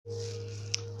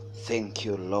Thank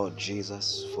you, Lord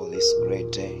Jesus, for this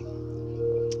great day.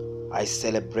 I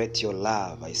celebrate your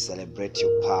love. I celebrate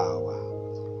your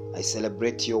power. I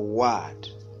celebrate your word.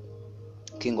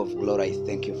 King of glory, I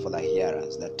thank you for the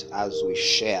hearers, that as we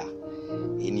share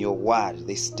in your word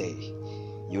this day,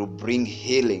 you'll bring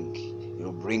healing,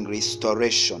 you'll bring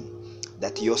restoration,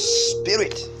 that your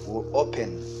spirit will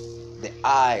open the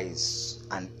eyes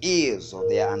and ears of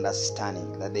their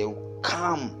understanding, that they will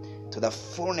come to the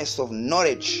fullness of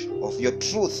knowledge of your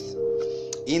truth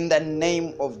in the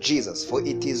name of Jesus. For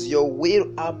it is your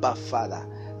will, Abba Father,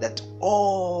 that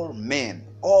all men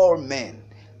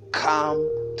come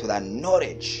to the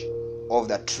knowledge of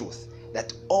the truth,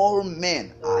 that all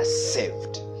men are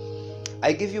saved.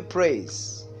 I give you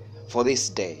praise for this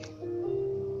day.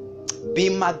 Be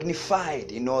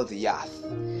magnified in all the earth.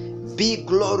 Be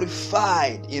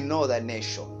glorified in all the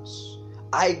nations.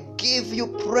 I give you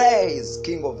praise,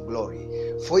 King of glory,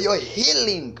 for your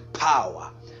healing power.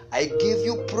 I give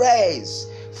you praise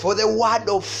for the word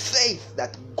of faith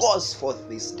that goes forth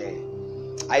this day.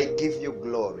 I give you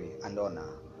glory and honor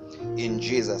in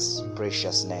Jesus'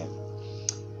 precious name.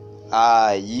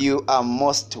 You are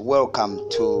most welcome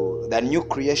to the New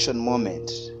Creation Moment.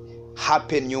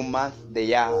 Happy new month, the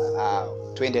year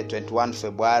 2021,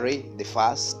 February the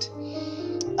 1st.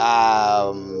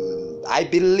 I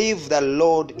believe the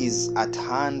Lord is at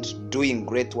hand doing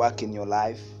great work in your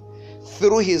life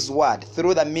through his word,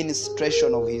 through the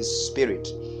ministration of his spirit.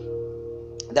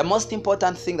 The most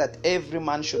important thing that every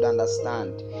man should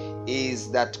understand is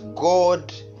that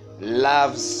God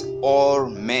loves all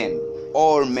men.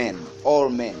 All men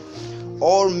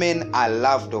are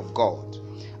loved of God.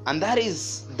 And that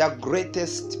is the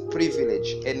greatest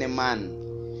privilege any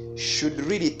man should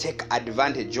really take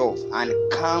advantage of, and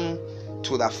come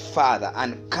to the Father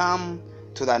and come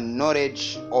to the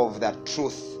knowledge of the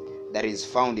truth that is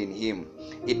found in him.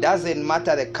 It doesn't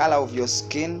matter the color of your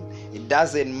skin. It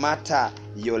doesn't matter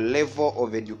your level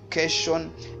of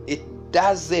education. It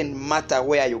doesn't matter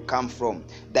where you come from.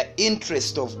 The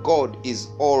interest of God is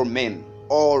all men.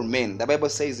 All men. The Bible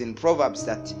says in Proverbs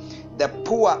that the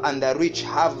poor and the rich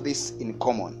have this in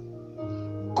common.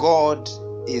 God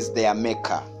is their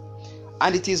maker.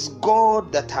 And it is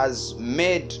God that has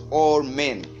made all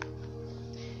men.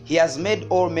 He has made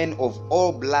all men of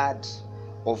all blood,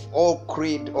 of all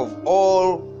creed, of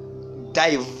all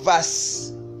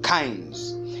diverse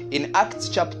kinds. In Acts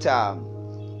chapter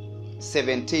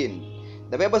 17,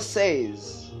 the Bible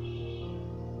says,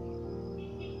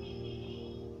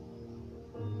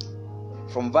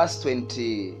 from verse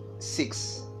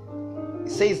 26,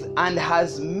 it says, and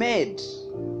has made,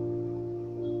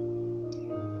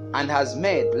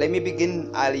 let me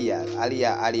begin earlier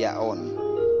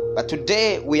on. But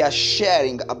today we are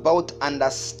sharing about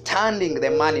understanding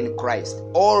the man in Christ.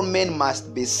 All men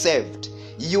must be saved.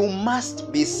 You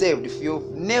must be saved. If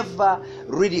you've never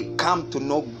really come to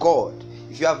know God,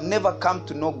 if you have never come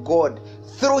to know God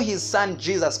through his son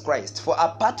Jesus Christ, for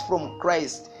apart from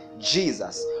Christ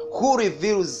Jesus, who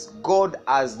reveals God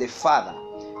as the Father,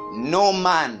 no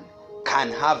man can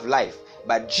have life.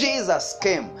 But Jesus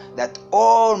came that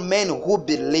all men who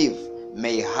believe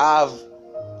may have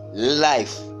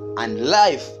life, and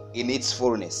life in its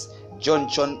fullness. John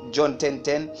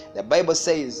 10:10, the Bible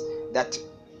says that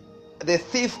the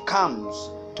thief comes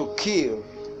to kill,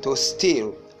 to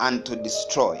steal, and to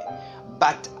destroy.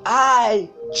 But I,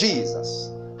 Jesus,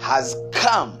 has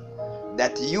come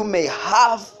that you may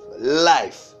have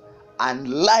life, and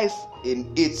life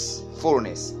in its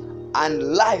fullness. And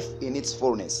life in its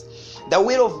fullness. The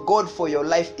will of God for your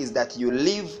life is that you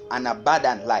live an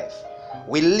abundant life.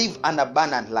 We live an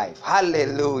abundant life.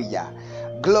 Hallelujah.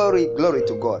 Glory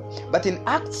to God. But in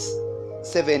Acts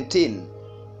 17,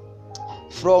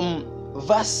 from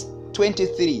verse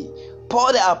 23,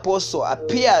 Paul the apostle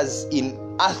appears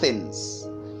in Athens.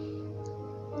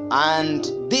 And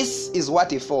this is what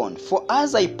he found. For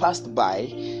as I passed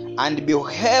by and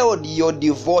beheld your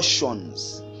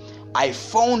devotions, I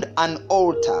found an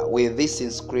altar with this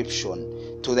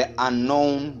inscription: to the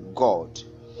unknown God,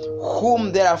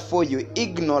 whom therefore you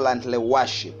ignorantly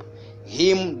worship.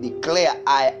 Him declare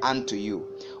I unto you,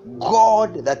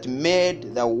 God that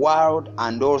made the world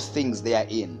and all things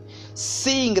therein,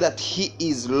 seeing that he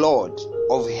is Lord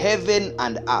of heaven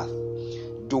and earth,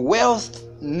 dwelleth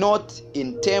not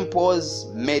in temples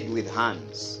made with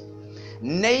hands,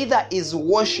 neither is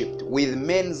worshipped with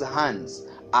men's hands,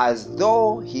 as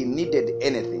though he needed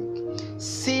anything,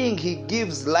 seeing he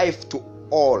gives life to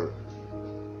all,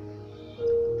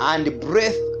 and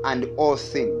breath and all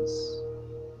things,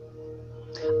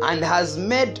 and has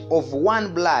made of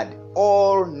one blood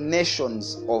all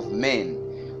nations of men,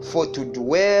 for to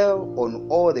dwell on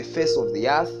all the face of the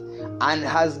earth, and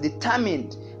has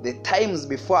determined the times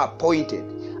before appointed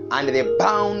and the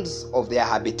bounds of their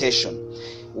habitation.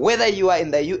 Whether you are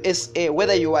in the USA,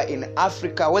 whether you are in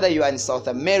Africa, whether you are in South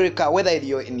America, whether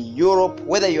you're in Europe,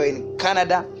 whether you're in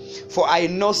Canada, for I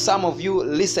know some of you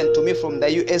listen to me from the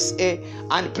USA,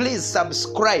 and please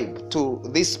subscribe to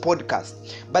this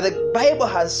podcast. But the Bible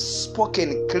has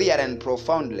spoken clear and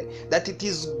profoundly that it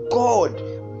is God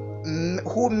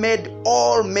who made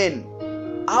all men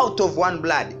out of one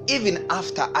blood, even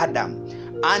after Adam,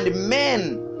 and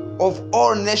men of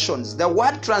all nations. The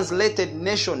word translated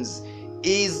nations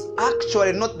is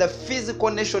actually not the physical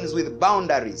nations with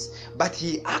boundaries, but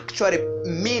he actually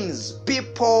means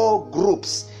people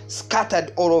groups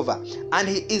scattered all over. And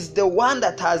he is the one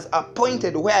that has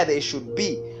appointed where they should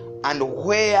be and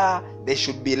where they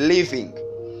should be living,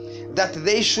 that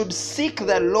they should seek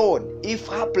the Lord, if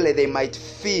haply they might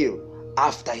feel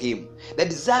after him. The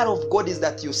desire of God is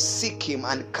that you seek him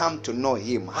and come to know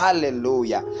him.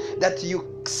 Hallelujah. That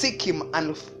you seek him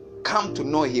and come to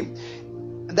know him.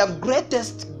 The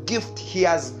greatest gift he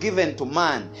has given to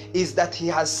man is that he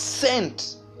has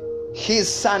sent his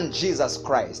son Jesus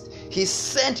Christ. He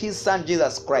sent his son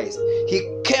Jesus Christ. He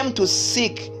came to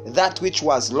seek that which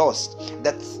was lost,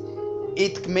 that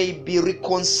it may be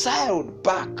reconciled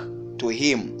back to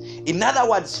him. In other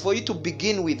words, for you to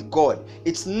begin with God,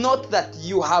 it's not that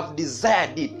you have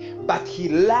desired it, but he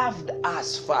loved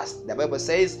us first. The Bible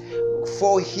says,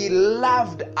 for he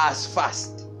loved us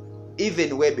first,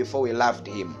 even way before we loved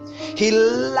him. He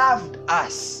loved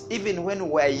us even when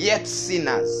we were yet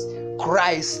sinners.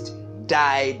 Christ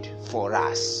died for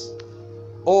us.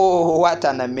 Oh, what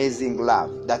an amazing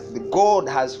love that God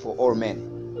has for all men.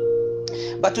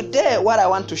 But today, what I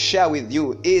want to share with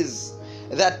you is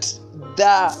that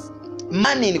the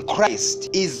man in Christ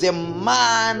is a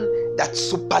man that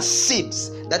supersedes,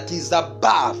 that is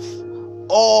above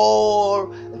all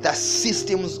the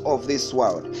systems of this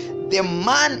world. The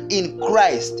man in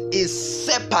Christ is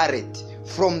separate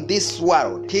from this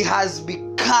world. He has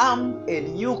become a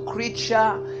new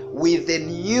creature with a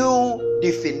new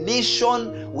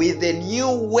definition, with a new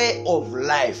way of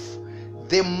life.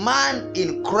 The man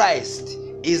in Christ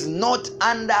is not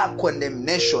under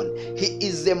condemnation. He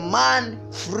is a man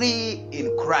free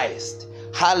in Christ.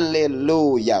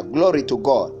 Hallelujah. Glory to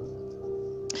God.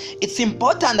 It's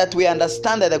important that we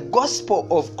understand that the gospel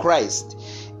of Christ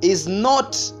is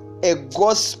not a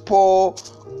gospel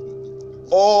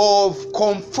of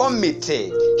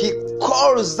conformity. He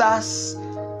calls us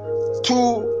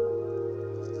to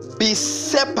be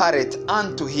separate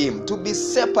unto him, to be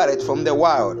separate from the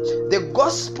world. The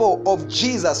gospel of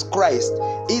Jesus Christ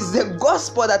is the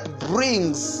gospel that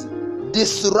brings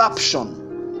disruption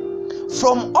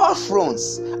from all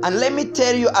fronts. And let me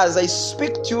tell you, as I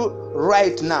speak to you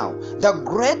right now, the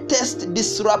greatest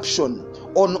disruption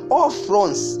on all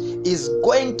fronts is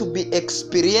going to be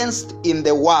experienced in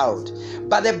the world.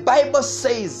 But the Bible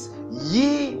says,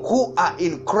 ye who are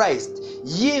in Christ,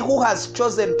 ye who has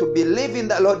chosen to believe in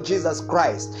the Lord Jesus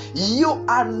Christ, you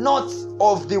are not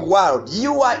of the world.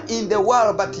 You are in the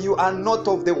world, but you are not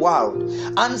of the world.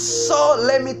 And so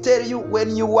let me tell you,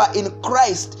 when you are in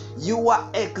Christ, you are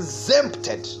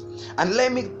exempted. And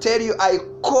let me tell you, I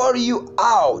call you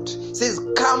out. It says,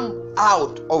 come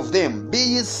out of them. Be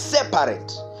ye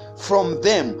separate from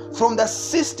them, from the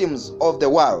systems of the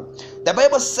world. The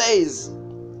Bible says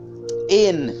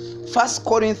in 1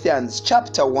 Corinthians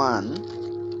chapter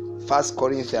 1, 1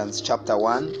 Corinthians chapter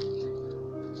 1,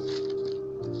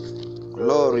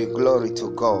 glory, glory to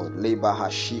God.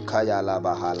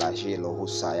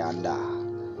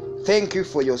 Thank you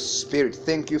for your spirit.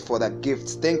 Thank you for the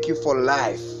gifts. Thank you for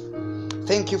life.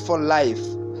 Thank you for life.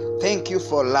 Thank you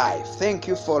for life. Thank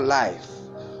you for life.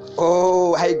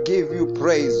 Oh, I give you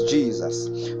praise, Jesus.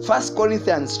 1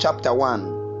 Corinthians chapter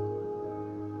 1.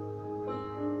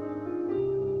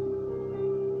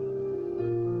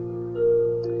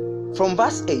 From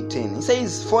verse 18, it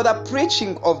says, for the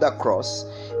preaching of the cross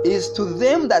is to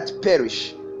them that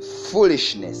perish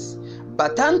foolishness,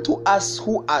 but unto us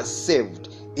who are saved,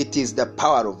 it is the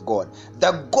power of God.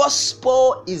 The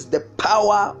gospel is the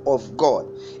power of God.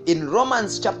 In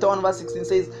Romans chapter 1 verse 16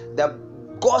 says, the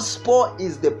gospel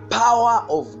is the power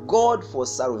of God for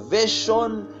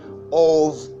salvation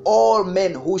of all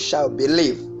men who shall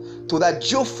believe, to the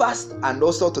Jew first and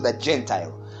also to the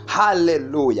Gentile.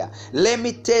 Hallelujah. Let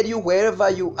me tell you, wherever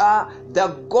you are, the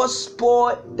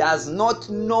gospel does not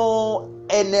know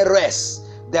any race.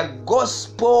 The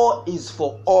gospel is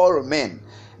for all men.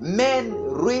 Men,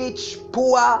 rich,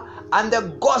 poor, and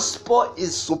the gospel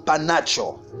is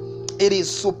supernatural. It is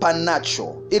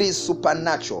supernatural. It is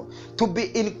supernatural. To be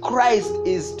in Christ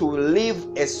is to live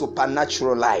a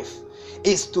supernatural life,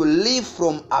 is to live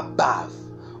from above.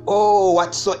 Oh,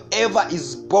 whatsoever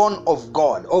is born of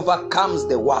God overcomes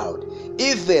the world,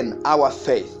 even our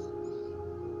faith.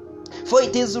 For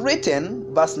it is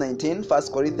written, verse 19, 1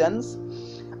 Corinthians,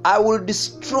 I will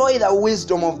destroy the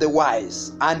wisdom of the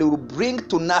wise and will bring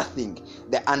to nothing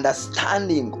the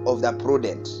understanding of the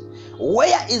prudent.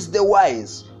 Where is the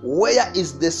wise? Where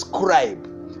is the scribe?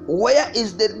 Where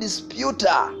is the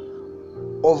disputer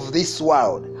of this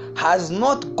world? Has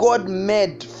not God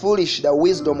made foolish the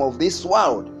wisdom of this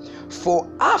world? For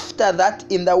after that,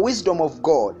 in the wisdom of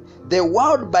God, the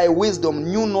world by wisdom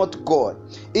knew not God.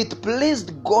 It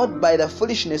pleased God by the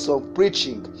foolishness of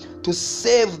preaching to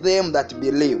save them that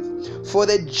believe. For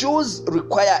the Jews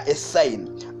require a sign,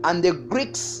 and the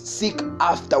Greeks seek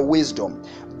after wisdom.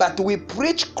 But we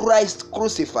preach Christ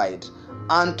crucified,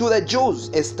 unto the Jews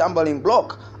a stumbling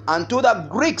block, unto the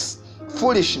Greeks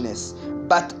foolishness,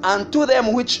 but unto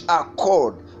them which are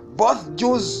called, both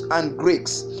Jews and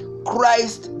Greeks,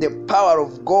 Christ the power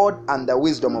of God and the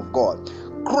wisdom of God.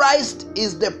 Christ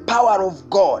is the power of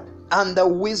God and the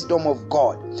wisdom of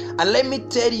God. And let me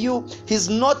tell you, he's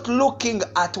not looking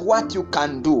at what you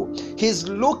can do. He's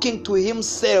looking to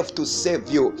himself to save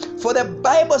you. For the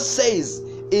Bible says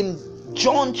in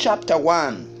John chapter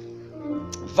 1,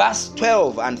 verse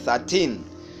 12 and 13,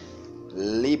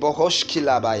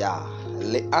 Libohoshkilabaya,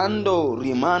 Leando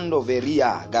Rimando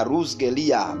Veria,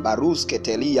 Garusgelia,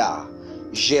 Barusketelia,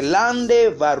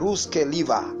 Gelande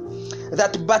Varuskeliva,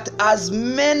 that but as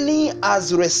many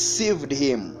as received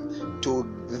him, to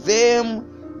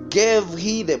them gave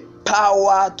he the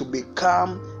power to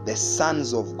become the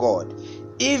sons of God,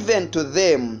 even to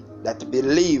them that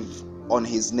believe on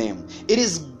his name. It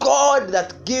is God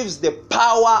that gives the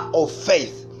power of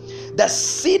faith, the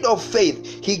seed of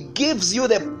faith. He gives you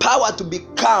the power to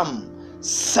become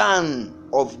son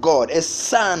of God, a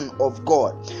son of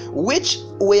God, which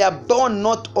were born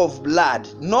not of blood,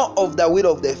 nor of the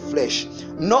will of the flesh,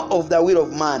 nor of the will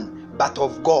of man, but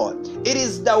of God. It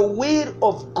is the will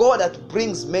of God that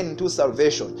brings men into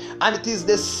salvation, and it is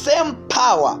the same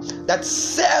power that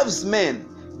saves men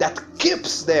that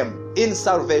keeps them in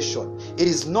salvation. It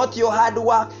is not your hard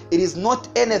work, it is not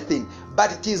anything,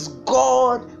 but it is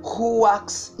God who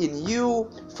works in you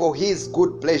for his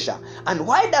good pleasure. And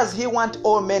why does he want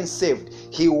all men saved?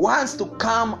 He wants to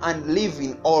come and live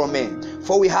in all men.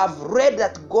 For we have read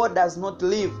that God does not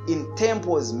live in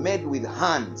temples made with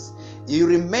hands. You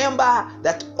remember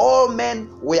that all men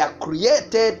were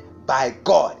created by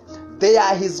God. They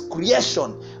are his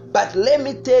creation. But let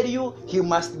me tell you, he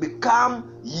must become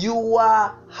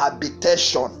your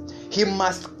habitation. He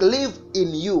must live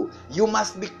in you. You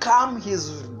must become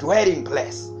his dwelling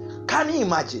place. Can you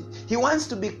imagine? He wants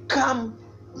to become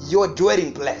your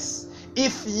dwelling place.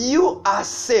 If you are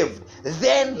saved,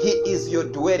 then he is your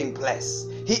dwelling place.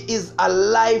 He is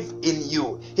alive in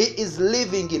you. He is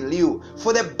living in you.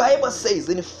 For the Bible says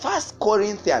in 1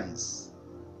 Corinthians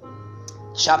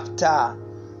chapter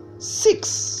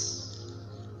 6,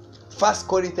 1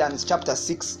 Corinthians chapter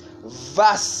 6,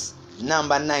 verse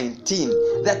number 19,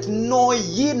 that know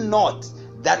ye not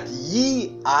that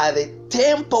ye are the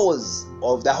temples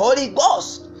of the Holy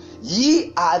Ghost.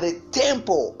 Ye are the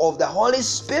temple of the Holy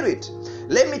Spirit.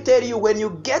 Let me tell you, when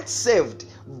you get saved,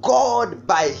 God,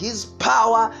 by his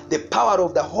power, the power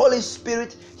of the Holy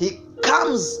Spirit, he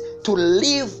comes to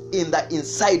live in the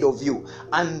inside of you.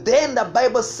 And then the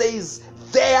Bible says,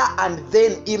 there and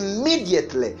then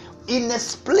immediately, in a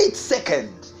split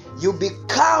second, you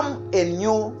become a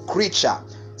new creature.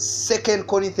 2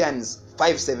 Corinthians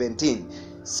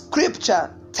 5:17.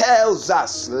 Scripture tells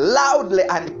us loudly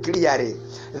and clearly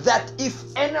that if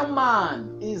any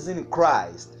man is in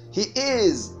Christ, he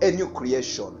is a new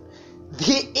creation.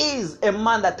 He is a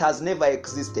man that has never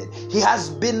existed. He has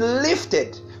been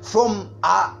lifted from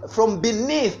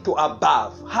beneath to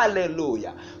above.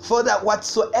 Hallelujah. For that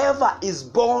whatsoever is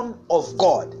born of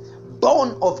God,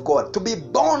 born of God. To be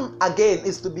born again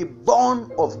is to be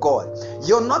born of God.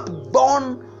 You're not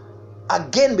born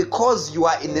again because you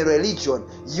are in a religion.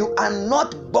 You are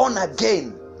not born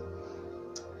again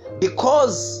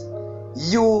because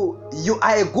you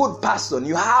are a good person.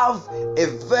 You have a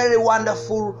very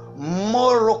wonderful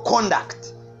moral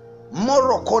conduct.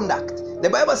 The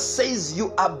Bible says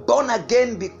you are born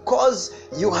again because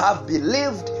you have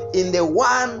believed in the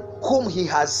one whom he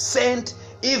has sent,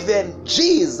 even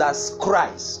Jesus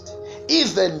Christ.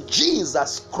 Even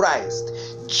Jesus Christ.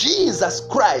 Jesus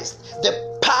Christ,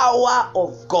 the power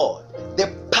of God. The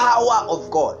power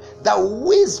of God. The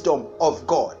wisdom of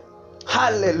God.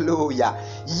 Hallelujah.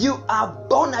 You are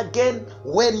born again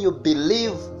when you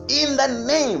believe in the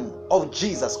name of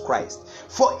Jesus Christ.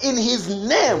 For in his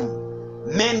name,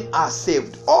 men are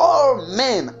saved. All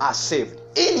men are saved.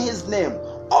 In his name,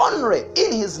 only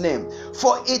in his name.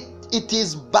 For it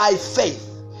is by faith.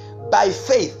 By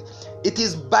faith. It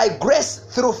is by grace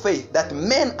through faith that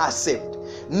men are saved.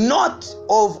 Not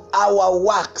of our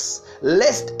works,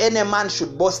 lest any man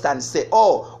should boast and say,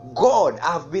 oh, God,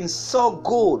 I've been so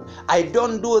good. I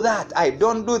don't do that. I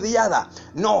don't do the other.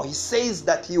 No, he says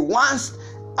that he wants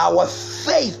our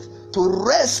faith to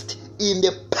rest in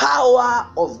the power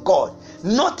of God,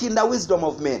 not in the wisdom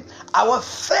of men. Our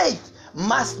faith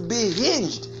must be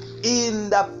hinged in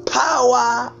the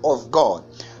power of God.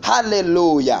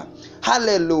 Hallelujah.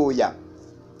 Hallelujah.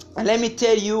 And let me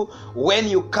tell you, when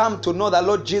you come to know the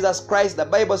Lord Jesus Christ, the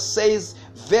Bible says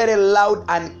very loud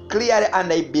and clear,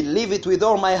 and I believe it with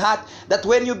all my heart, that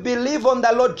when you believe on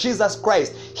the Lord Jesus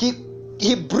Christ,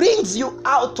 he brings you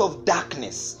out of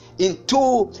darkness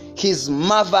into his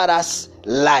marvelous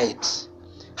light.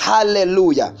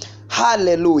 Hallelujah.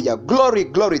 Hallelujah. Glory,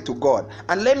 glory to God.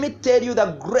 And let me tell you,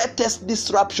 the greatest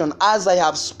disruption, as I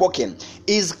have spoken,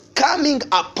 is coming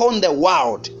upon the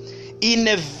world in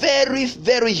a very,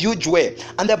 very huge way.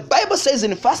 And the Bible says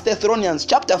in 1 Thessalonians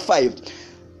chapter 5,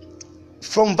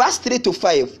 from verse 3 to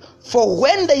 5, for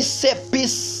when they say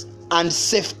peace and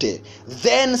safety,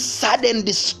 then sudden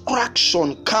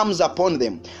destruction comes upon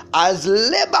them, as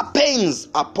labor pains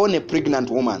upon a pregnant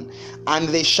woman, and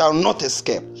they shall not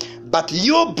escape. But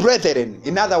you, brethren,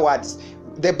 in other words,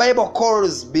 the Bible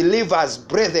calls believers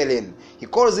brethren. He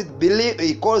calls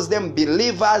them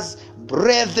believers,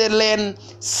 brethren,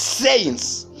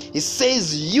 saints. He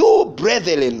says, you,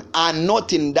 brethren, are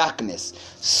not in darkness,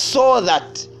 so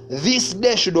that this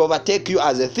day should overtake you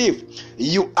as a thief.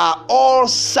 You are all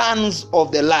sons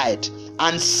of the light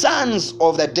and sons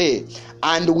of the day,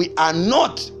 and we are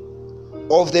not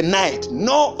of the night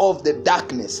nor of the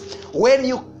darkness. When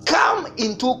you come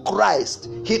into Christ,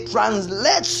 he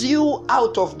translates you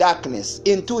out of darkness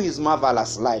into his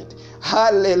marvelous light.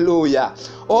 Hallelujah.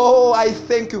 Oh, I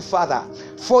thank you, Father,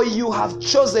 for you have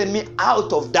chosen me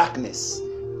out of darkness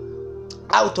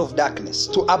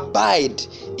to abide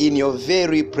in your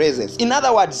very presence. In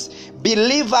other words,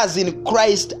 believers in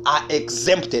Christ are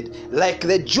exempted, like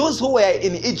the Jews who were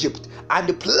in Egypt, and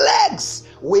the plagues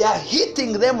were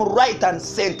hitting them right and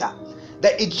center.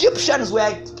 The Egyptians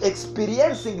were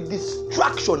experiencing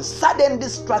destruction, sudden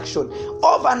destruction,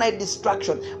 overnight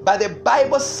destruction. But the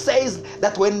Bible says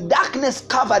that when darkness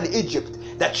covered Egypt,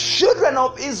 the children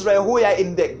of Israel who were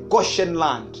in the Goshen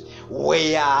land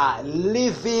were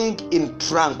living in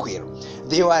tranquil.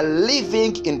 They were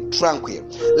living in tranquil.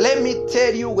 Let me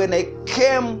tell you, when I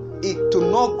came to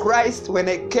know Christ, when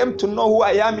I came to know who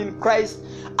I am in Christ,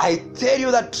 I tell you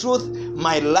the truth,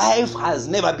 my life has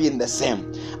never been the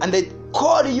same. And I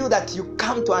call you that you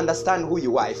come to understand who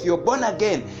you are. If you're born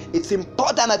again, it's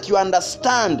important that you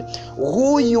understand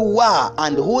who you are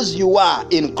and whose you are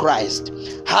in Christ.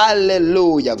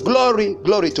 Hallelujah. Glory,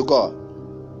 glory to God.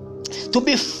 To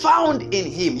be found in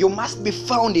him, you must be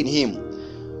found in him,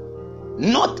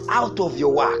 not out of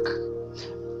your work.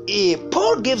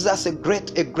 Paul gives us a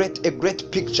great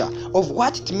picture of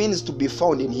what it means to be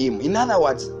found in him. In other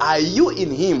words, are you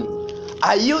in him?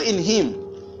 Are you in him?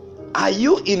 Are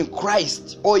you in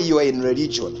Christ, or you are in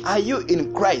religion? Are you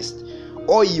in Christ,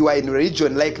 or you are in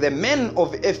religion, like the men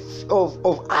of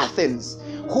Athens,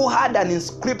 who had an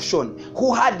inscription,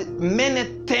 who had many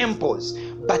temples,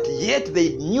 but yet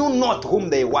they knew not whom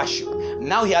they worship.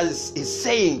 Now he's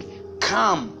saying,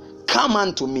 come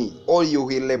unto me, all you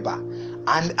who labor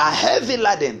and are heavy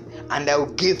laden, and I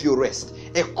will give you rest.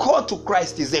 A call to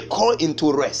Christ is a call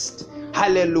into rest.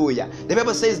 Hallelujah. The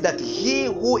Bible says that he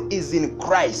who is in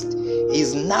Christ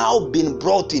is now been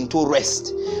brought into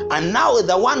rest. And now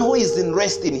the one who is in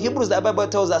rest, in Hebrews, the Bible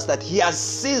tells us that he has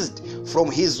ceased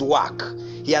from his work.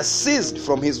 He has ceased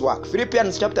from his work.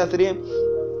 Philippians chapter 3,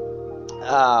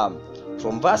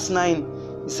 from verse 9,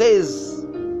 it says,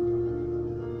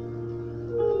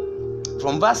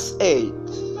 from verse 8,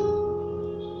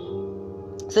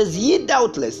 it says, ye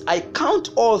doubtless, I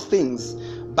count all things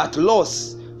but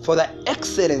loss for the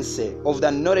excellency of the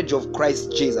knowledge of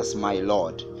Christ Jesus my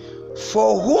Lord,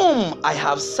 for whom I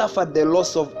have suffered the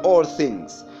loss of all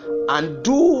things, and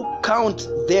do count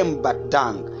them but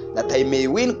dung, that I may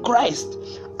win Christ,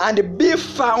 and be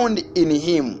found in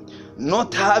him,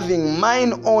 not having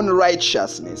mine own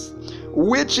righteousness,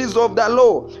 which is of the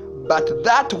law, but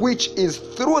that which is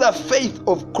through the faith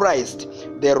of Christ,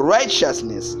 the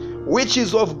righteousness which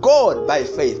is of God by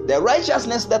faith. The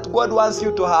righteousness that God wants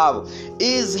you to have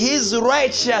is his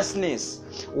righteousness.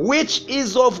 which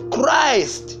is of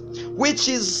Christ, which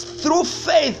is through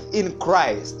faith in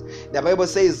Christ. The Bible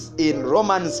says in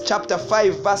Romans chapter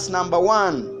 5 verse number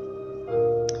 1,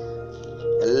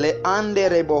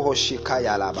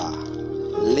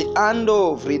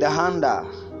 Leando Vridahanda.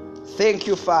 Thank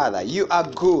you, Father. You are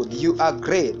good. You are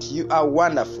great. You are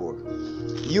wonderful.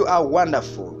 You are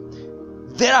wonderful.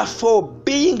 Therefore,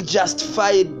 being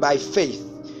justified by faith,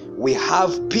 we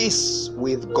have peace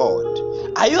with God.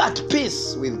 Are you at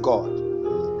peace with God?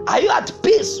 Are you at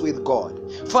peace with God?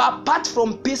 For apart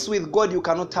from peace with God, you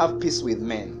cannot have peace with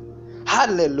men.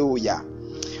 Hallelujah.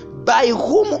 By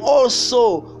whom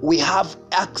also we have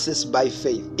access by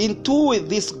faith into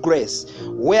this grace,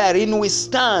 wherein we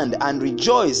stand and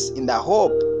rejoice in the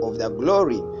hope of the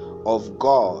glory of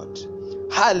God.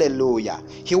 Hallelujah.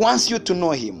 He wants you to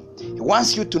know him. He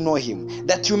wants you to know him,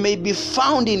 that you may be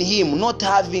found in him, not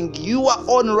having your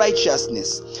own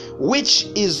righteousness, which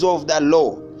is of the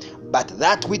law, but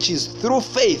that which is through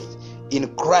faith in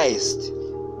Christ,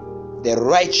 the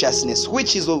righteousness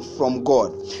which is from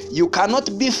God. You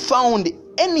cannot be found in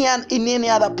any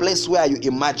other place where you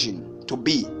imagine to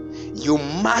be. You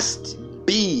must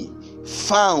be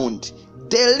found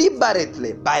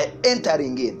deliberately by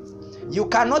entering in. You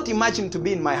cannot imagine to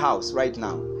be in my house right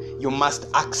now. You must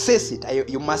access it.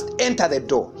 You must enter the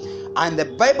door. And the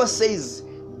Bible says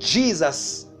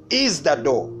Jesus is the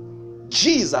door.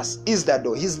 Jesus is the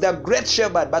door. He's the great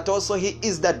shepherd, but also he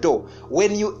is the door.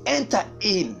 When you enter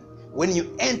in,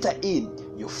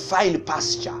 you find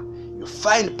pasture. You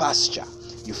find pasture.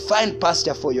 You find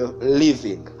pasture for your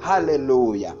living.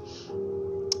 Hallelujah.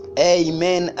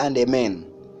 Amen and amen.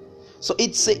 So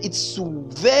it's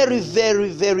very, very,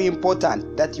 very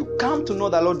important that you come to know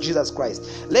the Lord Jesus Christ.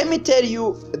 Let me tell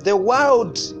you, the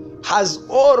world has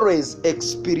always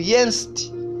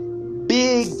experienced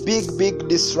big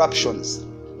disruptions.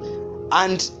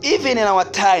 And even in our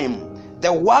time,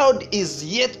 the world is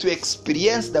yet to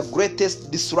experience the greatest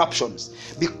disruptions,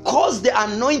 because the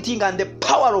anointing and the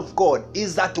power of God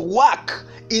is at work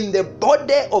in the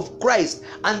body of Christ,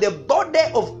 and the body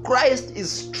of Christ is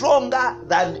stronger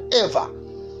than ever.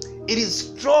 It is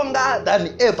stronger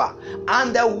than ever.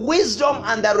 And the wisdom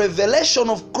and the revelation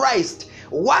of Christ,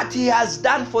 what he has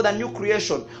done for the new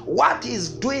creation, what he is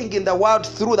doing in the world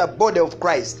through the body of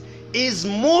Christ, is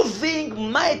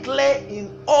moving mightily in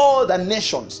all the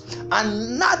nations,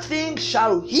 and nothing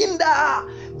shall hinder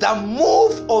the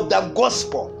move of the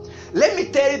gospel. Let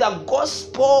me tell you, the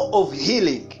gospel of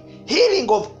healing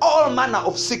of all manner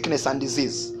of sickness and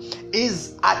disease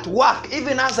is at work.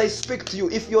 Even as I speak to you,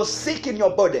 if you're sick in your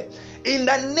body, in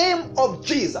the name of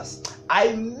Jesus,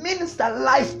 I minister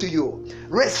life to you.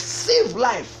 Receive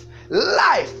life in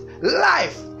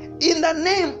the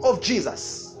name of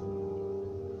Jesus.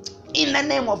 In the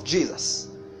name of Jesus,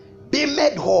 be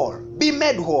made whole, be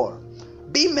made whole,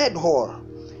 be made whole,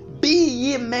 be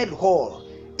ye made whole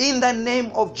in the name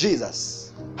of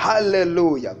Jesus.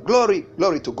 Hallelujah. Glory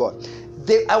to God.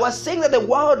 I was saying that the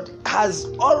world has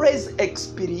always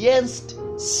experienced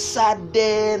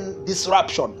sudden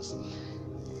disruptions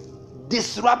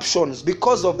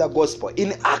because of the gospel.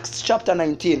 In Acts chapter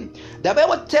 19, the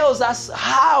Bible tells us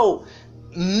how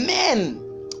men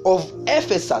of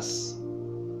Ephesus,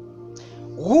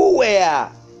 who were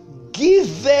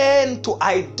given to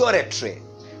idolatry,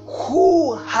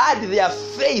 who had their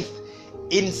faith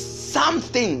in some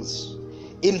things,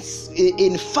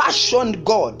 in fashioned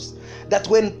gods, that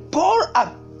when Paul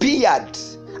appeared,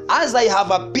 as I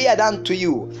have appeared unto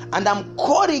you, and I'm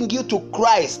calling you to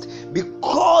Christ,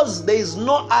 because there is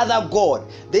no other God,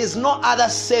 there is no other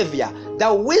Savior.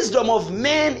 The wisdom of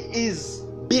man is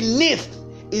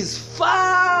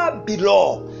far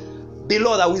below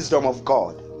the wisdom of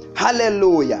God.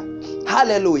 Hallelujah.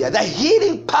 Hallelujah. The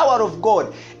healing power of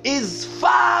God is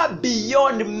far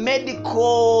beyond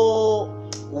medical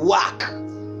work.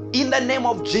 In the name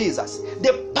of Jesus,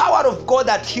 the power of God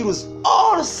that heals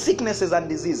all sicknesses and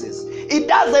diseases. It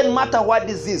doesn't matter what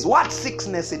disease, what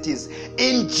sickness it is.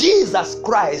 In Jesus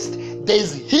Christ,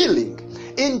 there's healing.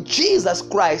 In Jesus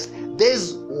Christ,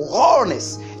 there's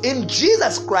wholeness. In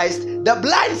Jesus Christ, the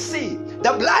blind see.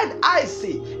 The blind eyes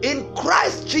see. In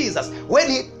Christ Jesus, when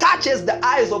he touches the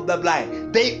eyes of the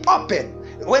blind, they open.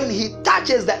 When he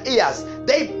touches the ears,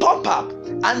 they pop up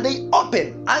and they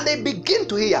open and they begin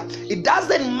to hear. It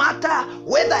doesn't matter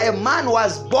whether a man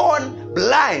was born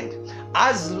blind,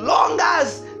 as long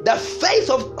as the faith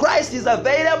of Christ is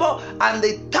available and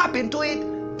they tap into it,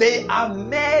 they are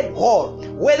made whole.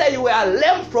 Whether you were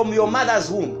lame from your mother's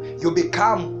womb, you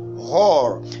become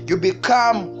whole. You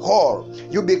become whole.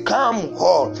 You become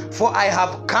whole. For I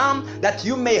have come that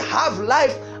you may have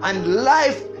life, and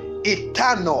life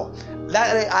eternal.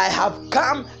 That I have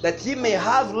come that ye may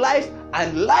have life,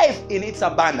 and life in its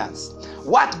abundance.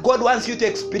 What God wants you to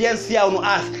experience here on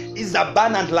earth is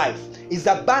abundant life, is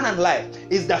abundant life,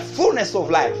 is the fullness of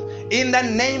life. In the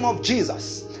name of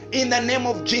Jesus, in the name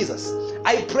of Jesus,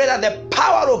 I pray that the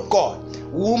power of God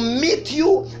will meet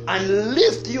you and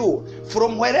lift you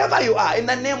from wherever you are, in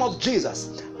the name of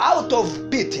Jesus, out of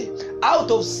pity,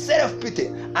 out of self-pity,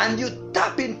 and you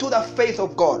tap into the faith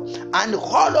of God and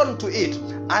hold on to it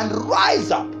and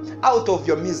rise up out of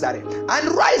your misery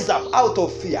and rise up out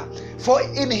of fear, for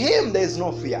in Him there is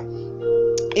no fear.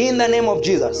 In the name of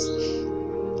Jesus.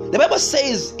 The Bible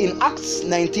says in Acts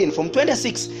 19 from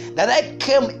 26 that there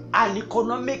came an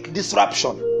economic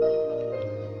disruption.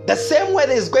 The same way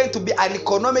there is going to be an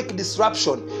economic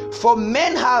disruption, for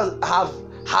men have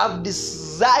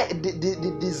designed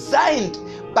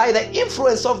by the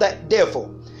influence of the devil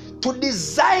to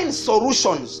design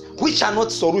solutions which are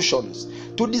not solutions,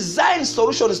 to design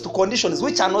solutions to conditions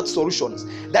which are not solutions,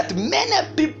 that many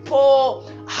people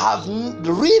have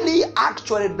really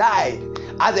actually died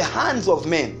at the hands of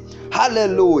men.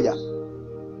 Hallelujah.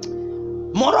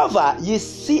 Moreover, ye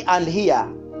see and hear.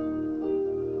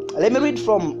 Let me read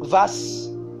from verse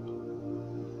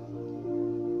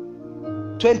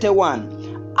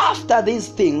 21. After these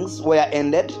things were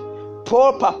ended,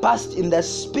 Paul purposed in the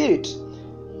Spirit,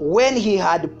 when he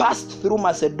had passed through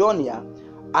Macedonia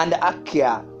and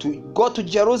Achaia, to go to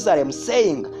Jerusalem,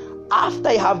 saying, after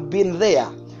I have been there,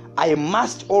 I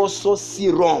must also see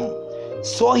Rome.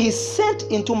 So he sent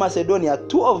into Macedonia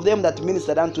 2 of them that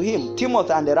ministered unto him,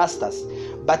 Timothy and Erastus.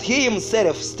 But he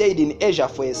himself stayed in Asia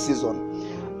for a season.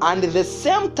 And at the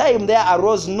same time there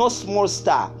arose no small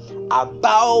stir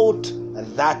about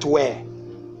that way.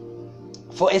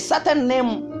 For a certain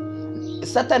man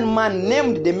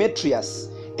named Demetrius,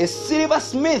 a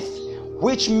silversmith,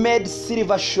 which made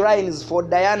silver shrines for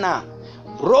Diana,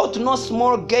 brought no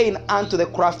small gain unto the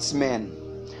craftsmen,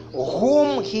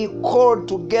 whom he called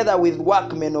together with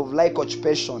workmen of like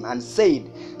occupation, and said,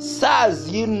 sirs,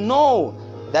 ye know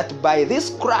that by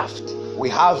this craft we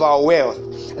have our wealth.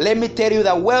 Let me tell you,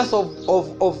 the wealth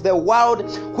of the world,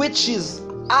 which is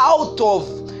out of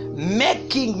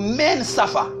making men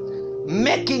suffer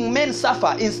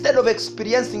instead of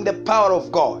experiencing the power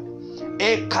of God.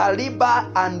 E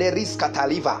kaliba and the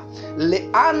riskataliva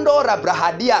leando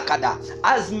rabrahadia kada.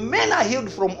 As men are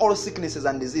healed from all sicknesses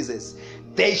and diseases,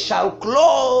 they shall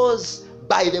close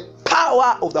by the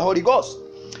power of the Holy Ghost.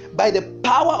 By the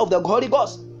power of the Holy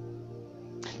Ghost.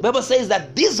 The Bible says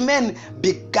that these men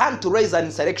began to raise an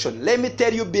insurrection. Let me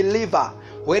tell you, believer,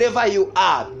 wherever you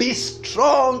are, be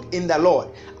strong in the Lord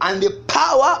and the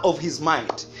power of His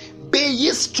might. Be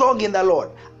ye strong in the Lord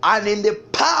and in the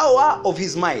power of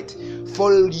His might.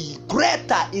 For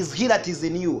greater is He that is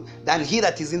in you than he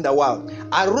that is in the world.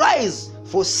 Arise,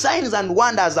 for signs and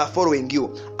wonders are following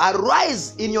you.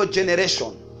 Arise in your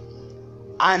generation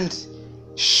and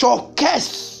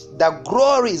showcase the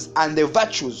glories and the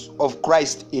virtues of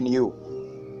Christ in you.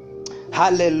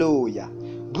 Hallelujah.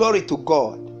 Glory to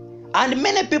God. And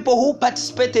many people who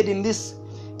participated in this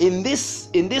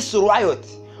riot,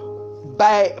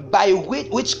 by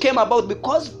which came about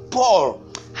because Paul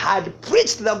had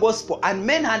preached the gospel and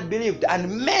men had believed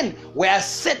and men were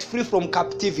set free from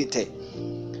captivity.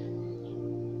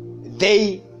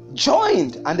 They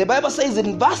joined, and the Bible says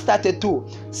in verse 32,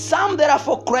 some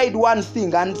therefore cried one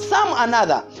thing and some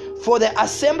another, for the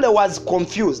assembly was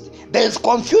confused. There is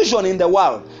confusion in the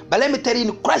world, but let me tell you,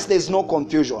 in Christ there is no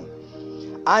confusion.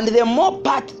 And the more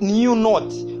part knew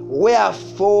not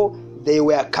wherefore they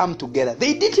were come together.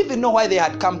 They didn't even know why they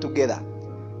had come together.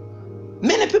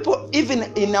 Many people, even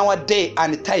in our day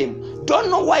and time,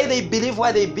 don't know why they believe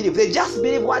what they believe. They just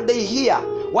believe what they hear,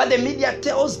 what the media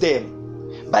tells them.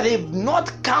 But they've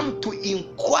not come to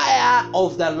inquire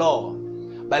of the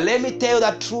Lord. But let me tell you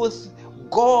the truth.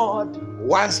 God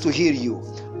wants to heal you.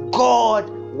 God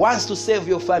wants to save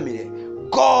your family.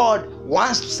 God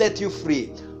wants to set you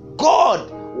free. God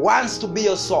wants to be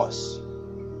your source.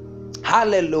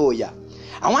 Hallelujah.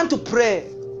 I want to pray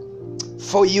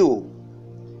for you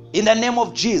in the name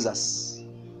of Jesus,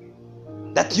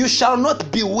 that you shall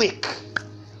not be weak,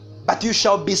 but you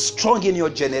shall be strong in your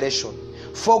generation.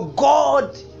 For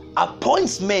God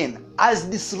appoints men as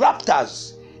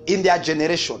disruptors in their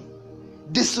generation.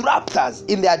 Disruptors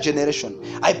in their generation.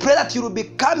 I pray that you will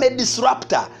become a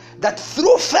disruptor, that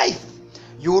through faith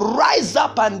you rise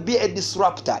up and be a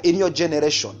disruptor in your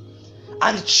generation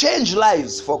and change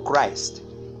lives for Christ.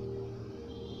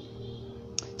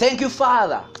 Thank you,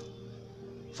 Father,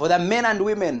 for the men and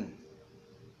women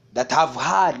that have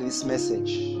heard this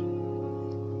message.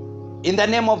 In the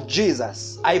name of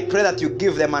Jesus, I pray that you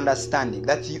give them understanding,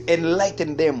 that you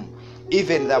enlighten them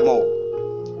even the more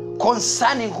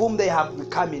concerning whom they have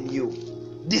become in you,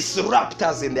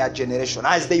 disruptors in their generation,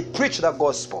 as they preach the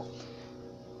gospel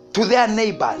to their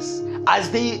neighbors, as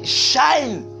they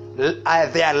shine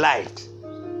their light.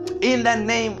 In the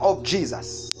name of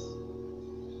Jesus,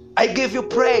 I give you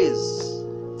praise,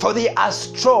 for they are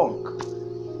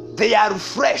strong, they are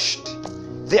refreshed,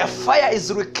 their fire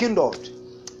is rekindled.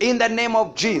 In the name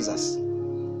of Jesus,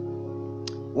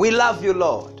 we love you,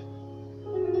 Lord.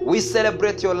 We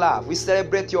celebrate your love. We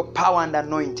celebrate your power and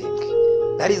anointing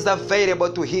that is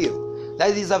available to heal,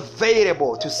 that is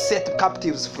available to set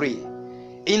captives free.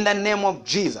 In the name of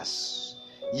Jesus,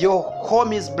 your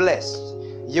home is blessed.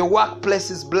 Your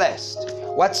workplace is blessed.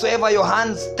 Whatsoever your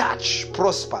hands touch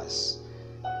prospers.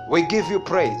 We give you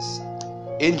praise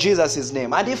in Jesus'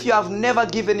 name. And if you have never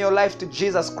given your life to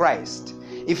Jesus Christ,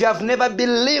 if you have never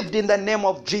believed in the name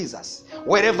of Jesus,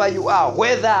 wherever you are,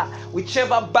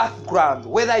 whichever background,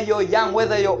 whether you're young,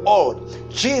 whether you're old,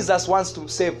 Jesus wants to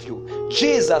save you.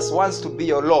 Jesus wants to be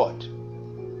your Lord.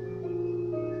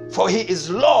 For he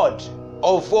is Lord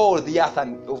of all the earth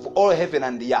and of all heaven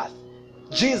and the earth.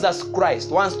 Jesus Christ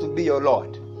wants to be your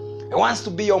Lord. He wants to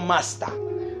be your master,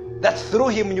 that through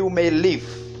him you may live,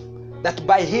 that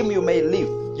by him you may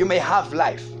live, you may have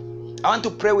life. I want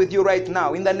to pray with you right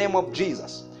now in the name of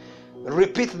Jesus.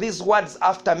 Repeat these words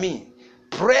after me.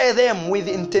 Pray them with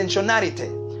intentionality,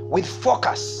 with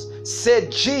focus. Say,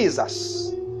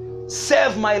 Jesus,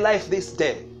 save my life this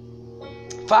day.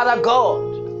 Father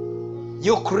God,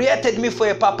 you created me for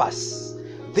a purpose.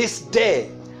 This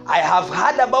day I have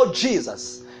heard about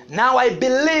Jesus. Now I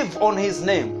believe on his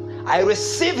name. I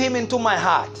receive him into my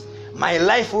heart. My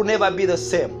life will never be the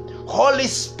same. Holy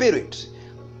Spirit,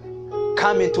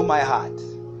 come into my heart.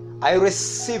 I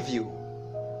receive you.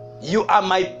 You are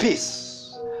my peace.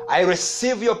 I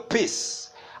receive your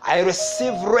peace. I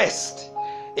receive rest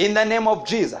in the name of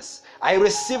Jesus. I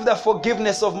receive the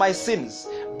forgiveness of my sins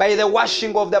by the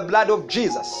washing of the blood of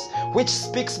Jesus, which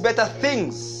speaks better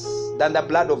things than the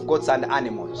blood of goats and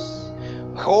animals.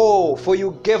 Oh, for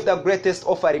you gave the greatest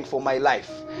offering for my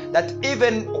life, that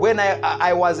even when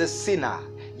I was a sinner,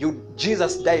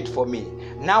 Jesus died for me.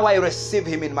 Now I receive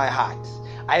him in my heart.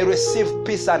 I receive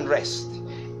peace and rest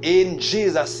in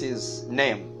Jesus'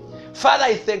 name. Father,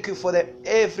 I thank you for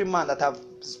every man that have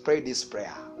prayed this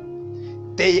prayer.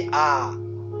 They are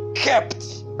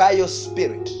kept by your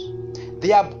spirit.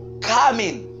 They are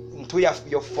coming into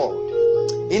your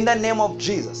fold. In the name of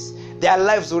Jesus, their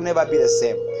lives will never be the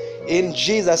same. In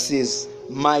Jesus'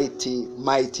 mighty,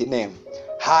 mighty name.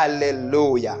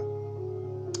 Hallelujah.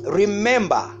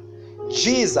 Remember,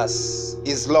 Jesus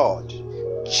is Lord.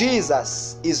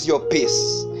 Jesus is your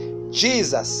peace.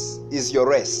 Jesus is your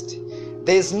rest.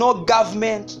 There is no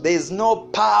government, there is no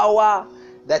power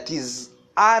that is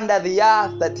under the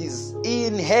earth, that is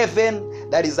in heaven,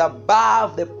 that is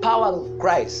above the power of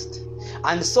Christ.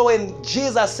 And so when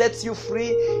Jesus sets you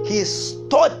free, he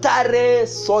totally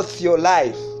sorts your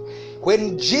life.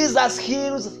 When Jesus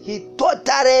heals, he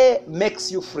totally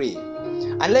makes you free.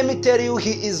 And let me tell you,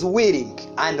 he is willing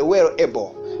and well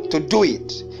able to do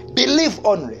it. Believe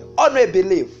only. Only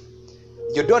believe.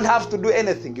 You don't have to do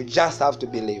anything. You just have to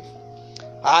believe.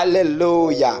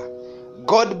 Hallelujah.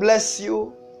 God bless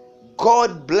you.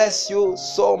 God bless you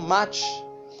so much.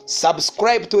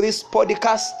 Subscribe to this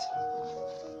podcast.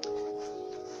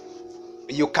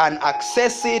 You can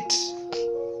access it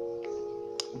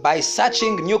by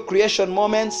searching New Creation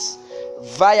Moments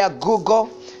via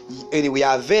Google. We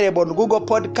are available on Google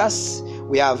Podcasts.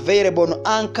 We are available on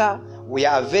Anchor. We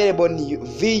are available on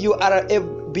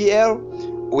VURBL.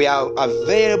 We are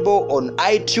available on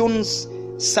iTunes.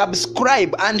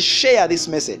 Subscribe and share this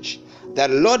message. The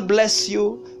Lord bless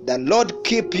you. The Lord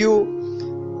keep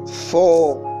you.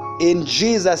 For in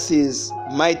Jesus'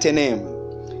 mighty name.